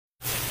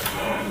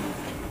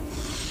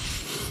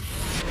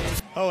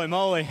Holy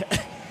moly. Did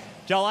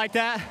y'all like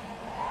that?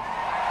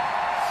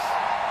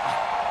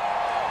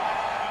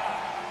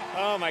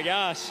 Oh my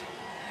gosh.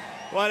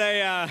 What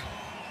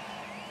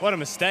a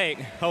mistake.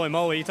 Holy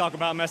moly, you talk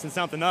about messing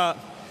something up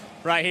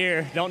right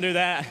here. Don't do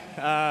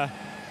that.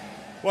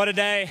 What a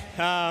day.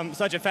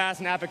 Such a fast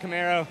Napa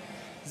Camaro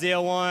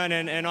ZL1,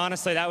 and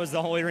honestly, that was the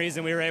only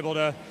reason we were able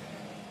to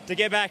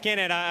get back in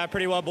it. I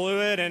pretty well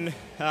blew it and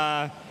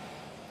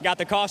got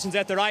the cautions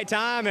at the right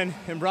time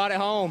and brought it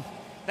home.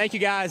 Thank you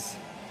guys.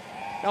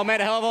 Y'all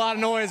made a hell of a lot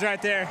of noise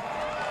right there.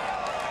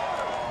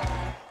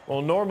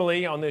 Well,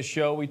 normally on this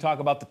show, we talk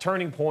about the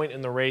turning point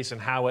in the race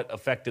and how it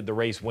affected the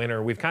race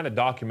winner. We've kind of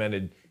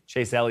documented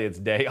Chase Elliott's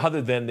day,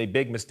 other than the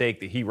big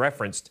mistake that he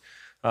referenced.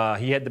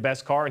 He had the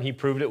best car, and he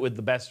proved it with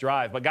the best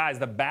drive. But, guys,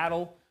 the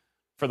battle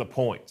for the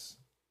points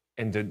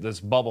into this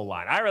bubble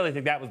line, I really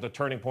think that was the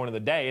turning point of the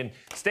day. And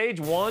stage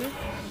one,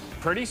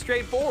 pretty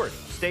straightforward.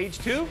 Stage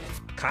two,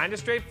 kind of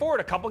straightforward.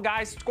 A couple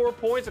guys score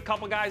points, a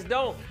couple guys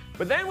don't.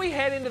 But then we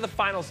head into the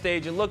final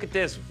stage, and look at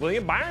this.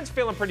 William Byron's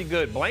feeling pretty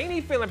good.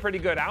 Blaney feeling pretty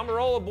good.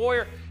 Almirola,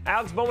 Boyer,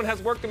 Alex Bowman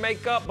has work to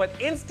make up, but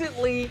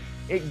instantly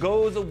it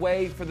goes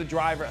away for the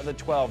driver of the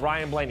 12,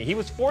 Ryan Blaney. He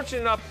was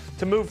fortunate enough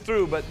to move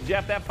through, but,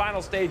 Jeff, that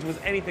final stage was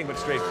anything but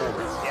straightforward.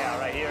 Yeah,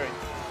 right here.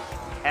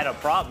 Had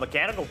a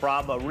mechanical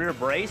problem, a rear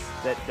brace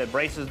that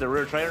braces the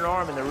rear trailer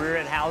arm, and the rear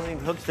end housing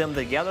hooks them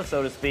together,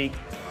 so to speak.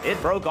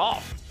 It broke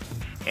off.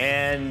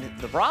 And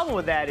the problem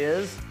with that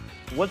is,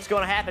 what's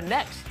going to happen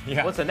next?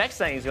 Yeah. What's the next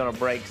thing is going to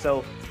break?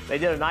 So they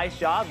did a nice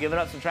job giving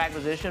up some track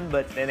position,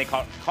 and they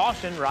caught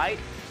caution, right?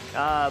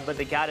 But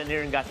they got in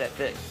here and got that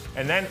fixed.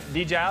 And then,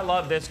 DJ, I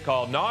love this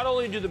call. Not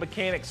only do the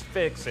mechanics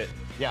fix it,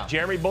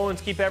 Jeremy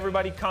Bullins keep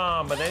everybody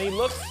calm, but then he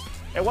looks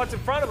at what's in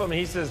front of him and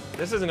he says,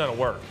 this isn't going to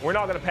work. We're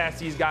not going to pass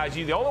these guys.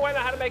 The only way I know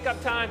how to make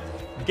up time,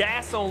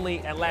 gas only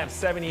at lap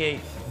 78.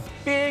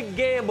 Big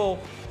gamble,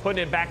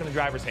 putting it back in the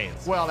driver's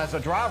hands. Well, as a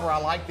driver, I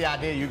like the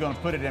idea you're going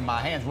to put it in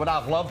my hands. Would I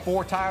have loved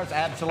 4 tires?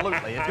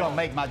 Absolutely. It's going to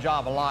make my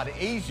job a lot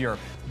easier.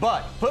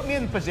 But put me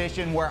in the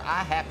position where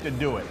I have to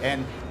do it.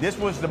 And this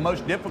was the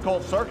most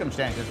difficult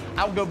circumstances.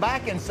 I'll go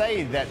back and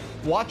say that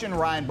watching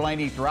Ryan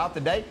Blaney throughout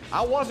the day,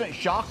 I wasn't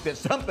shocked that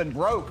something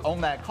broke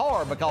on that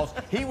car because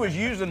he was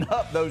using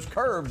up those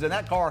curves, and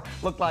that car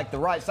looked like the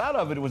right side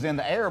of it was in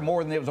the air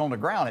more than it was on the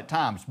ground at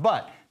times.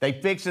 But they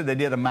fixed it. They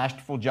did a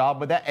masterful job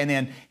with that. And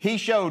then he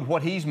showed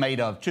what he's made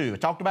of, too. I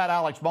talked about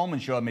Alex Bowman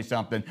showed me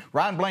something.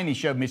 Ryan Blaney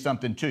showed me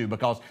something, too,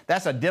 because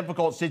that's a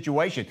difficult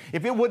situation.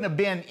 If it wouldn't have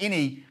been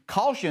any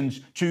cautions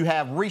to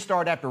have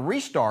restart after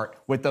restart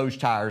with those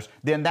tires,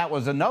 then that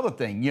was another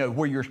thing,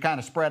 where you're kind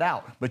of spread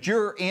out. But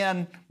you're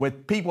in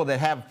with people that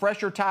have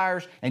fresher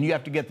tires, and you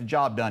have to get the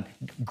job done.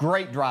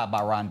 Great drive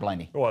by Ryan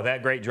Blaney. Well,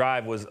 that great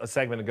drive was a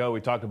segment ago.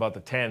 We talked about the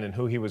 10 and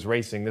who he was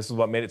racing. This is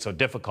what made it so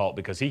difficult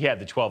because he had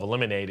the 12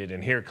 eliminated,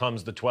 and here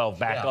comes the 12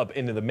 back up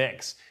into the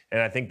mix.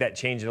 And I think that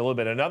changed it a little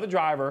bit. Another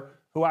driver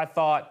who I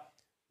thought,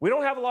 we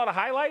don't have a lot of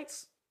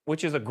highlights,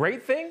 which is a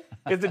great thing,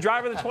 is the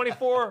driver of the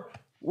 24,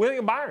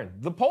 William Byron.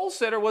 The pole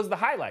sitter was the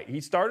highlight.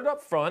 He started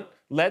up front,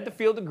 led the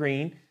field to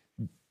green,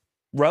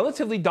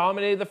 relatively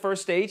dominated the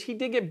first stage. He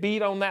did get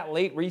beat on that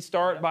late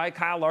restart by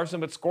Kyle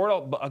Larson, but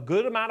scored a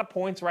good amount of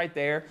points right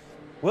there.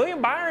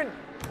 William Byron,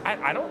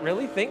 I don't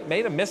really think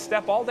made a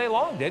misstep all day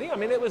long, did he? I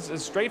mean, it was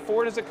as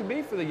straightforward as it could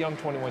be for the young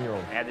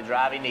 21-year-old. Had the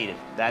drive he needed.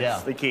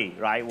 That's the key,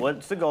 right?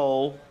 What's the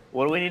goal?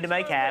 What do we need to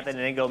make happen? And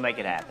then go make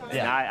it happen.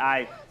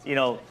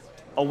 And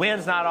a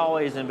win's not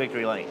always in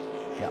victory lane.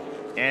 Yeah.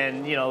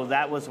 And,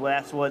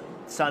 that's what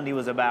Sunday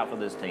was about for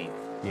this team.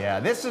 Yeah,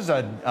 this is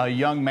a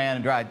young man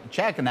and driver.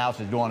 Chad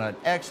Knaus is doing an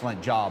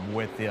excellent job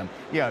with him.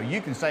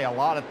 You can say a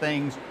lot of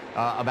things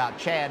about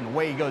Chad and the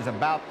way he goes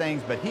about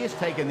things, but he has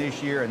taken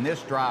this year and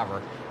this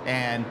driver,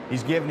 and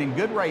he's given him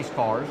good race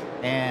cars,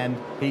 and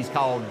he's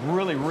called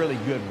really, really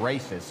good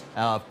races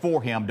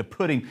for him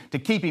to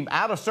keep him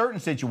out of certain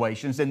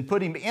situations and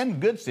put him in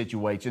good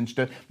situations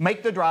to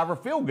make the driver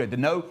feel good, to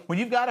know when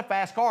you've got a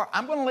fast car,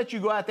 I'm going to let you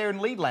go out there and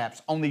lead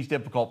laps on these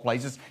difficult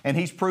places, and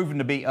he's proven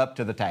to be up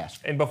to the task.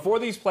 And before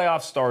these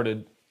playoffs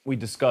started, we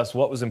discussed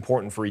what was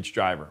important for each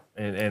driver.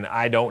 And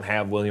I don't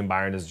have William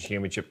Byron as a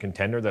championship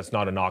contender. That's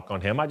not a knock on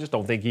him. I just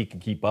don't think he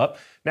can keep up.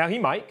 Now, he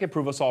could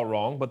prove us all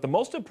wrong, but the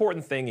most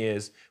important thing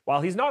is,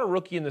 while he's not a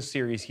rookie in the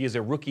series, he is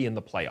a rookie in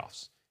the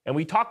playoffs. And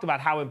we talked about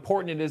how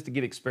important it is to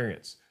get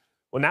experience.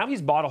 Well, now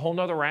he's bought a whole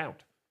nother round.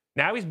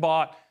 Now he's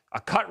bought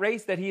a cut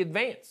race that he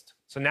advanced.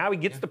 So now he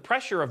gets the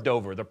pressure of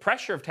Dover, the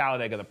pressure of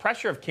Talladega, the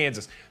pressure of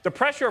Kansas, the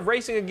pressure of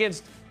racing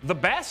against the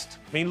best.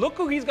 I mean, look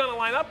who he's going to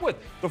line up with.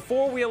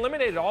 Before we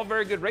eliminated all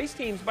very good race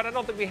teams, but I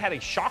don't think we had a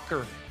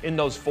shocker in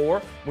those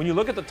 4. When you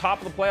look at the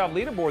top of the playoff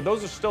leaderboard,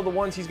 those are still the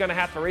ones he's going to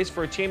have to race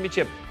for a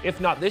championship,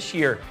 if not this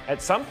year, at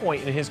some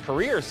point in his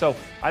career. So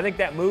I think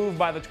that move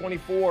by the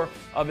 24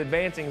 of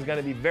advancing is going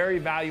to be very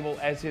valuable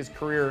as his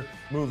career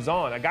moves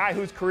on. A guy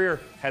whose career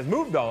has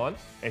moved on,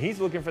 and he's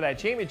looking for that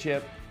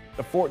championship,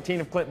 the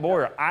 14 of Clint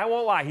Boyer. I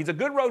won't lie, he's a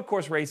good road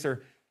course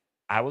racer.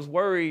 I was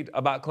worried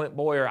about Clint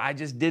Boyer. I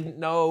just didn't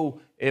know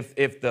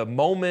if the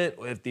moment,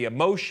 if the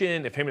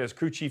emotion, if him and his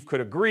crew chief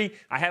could agree.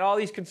 I had all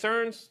these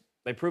concerns.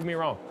 They proved me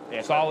wrong.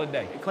 Yeah, solid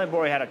day. Clint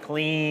Boyer had a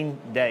clean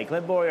day.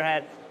 Clint Boyer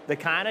had the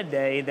kind of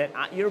day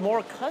that you're more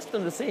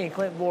accustomed to seeing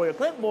Clint Boyer.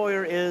 Clint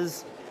Boyer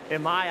is,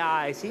 in my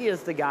eyes, he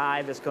is the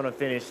guy that's going to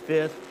finish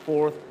 5th,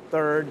 4th,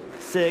 3rd,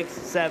 6th,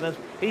 7th.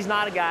 He's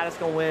not a guy that's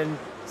going to win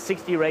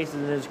 60 races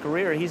in his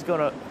career. He's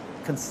going to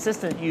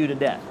consistent you to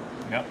death.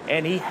 Yep.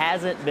 And he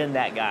hasn't been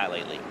that guy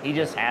lately. He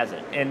just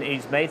hasn't. And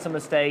he's made some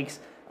mistakes.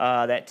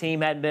 That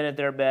team hadn't been at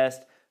their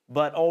best.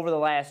 But over the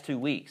last 2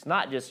 weeks,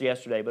 not just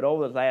yesterday, but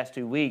over the last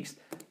 2 weeks,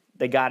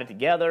 they got it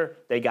together.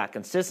 They got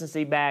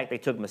consistency back. They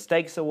took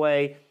mistakes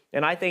away.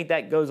 And I think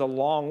that goes a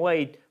long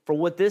way for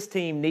what this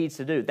team needs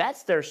to do.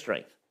 That's their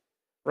strength,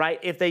 right?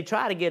 If they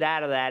try to get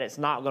out of that, it's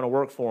not going to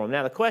work for them.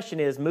 Now, the question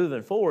is,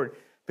 moving forward,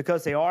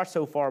 because they are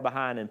so far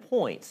behind in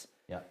points,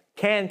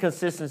 can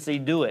consistency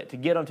do it to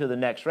get them to the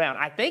next round?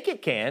 I think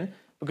it can,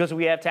 because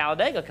we have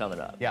Talladega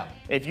coming up. Yeah.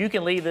 If you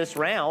can leave this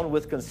round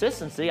with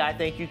consistency, I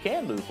think you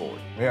can move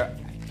forward. Yeah.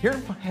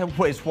 Here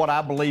is what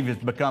I believe has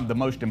become the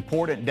most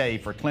important day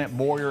for Clint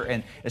Boyer,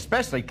 and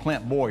especially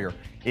Clint Boyer,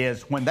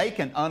 is when they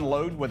can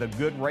unload with a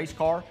good race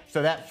car.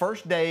 So that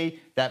first day,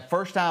 that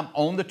first time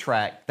on the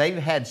track, they've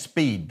had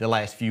speed the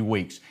last few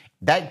weeks.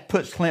 That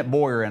puts Clint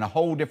Boyer in a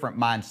whole different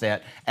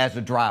mindset as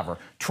a driver,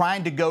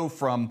 trying to go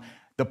from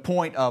the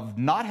point of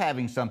not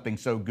having something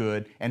so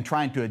good and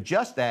trying to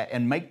adjust that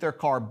and make their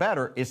car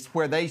better is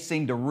where they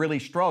seem to really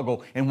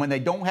struggle. And when they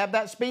don't have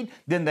that speed,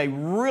 then they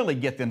really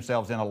get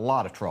themselves in a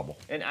lot of trouble.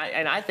 And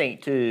I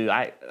think, too,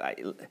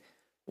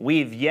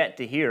 we've yet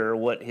to hear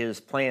what his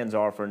plans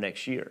are for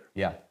next year.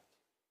 Yeah.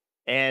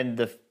 And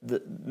the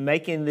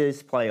making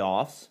these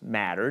playoffs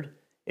mattered.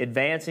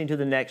 Advancing to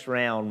the next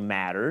round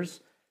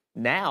matters.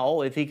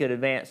 Now, if he could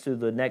advance to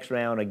the next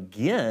round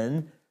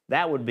again,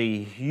 that would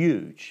be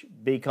huge,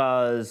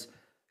 because,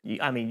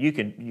 I mean, you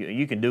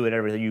can do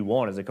whatever you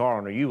want as a car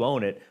owner. You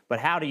own it. But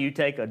how do you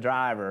take a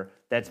driver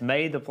that's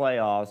made the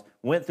playoffs,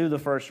 went through the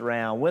first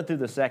round, went through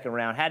the second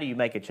round? How do you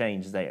make a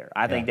change there?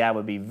 I think that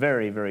would be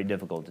very, very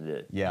difficult to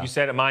do. Yeah. You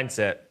said a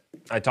mindset.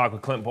 I talked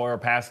with Clint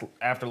Boyer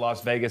after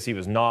Las Vegas. He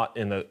was not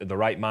in the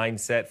right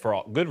mindset for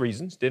all good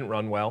reasons. Didn't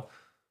run well.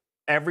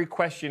 Every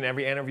question,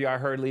 every interview I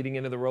heard leading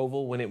into the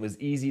Roval, when it was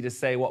easy to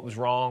say what was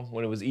wrong,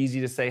 when it was easy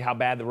to say how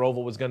bad the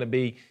Roval was going to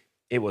be,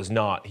 it was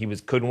not. He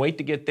couldn't wait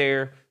to get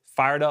there,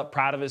 fired up,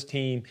 proud of his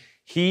team.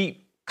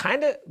 He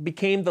kind of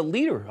became the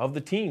leader of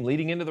the team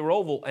leading into the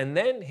Roval, and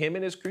then him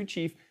and his crew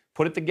chief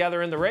put it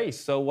together in the race.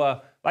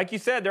 So, like you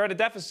said, they're at a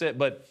deficit,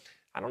 but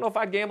I don't know if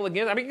I'd gamble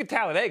against. I mean,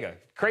 Talladega.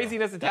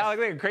 Craziness of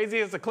Talladega,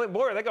 craziness of Clint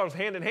Boyer. That goes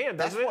hand in hand,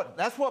 doesn't it?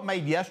 That's what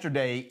made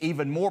yesterday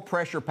even more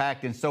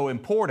pressure-packed and so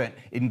important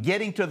in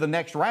getting to the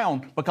next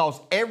round, because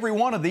every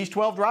one of these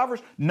 12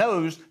 drivers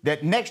knows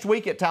that next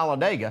week at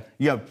Talladega,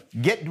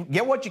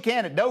 get what you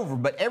can at Dover,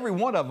 but every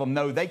one of them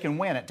know they can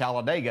win at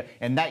Talladega,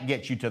 and that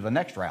gets you to the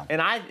next round.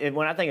 And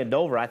when I think of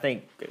Dover, I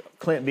think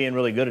Clint being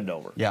really good at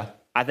Dover. Yeah.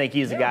 I think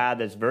he's a guy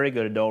that's very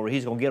good at Dover.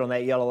 He's going to get on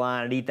that yellow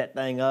line and eat that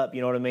thing up.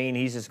 You know what I mean?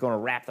 He's just going to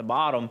wrap the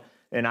bottom,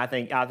 and I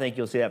think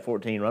you'll see that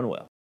 14 run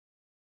well.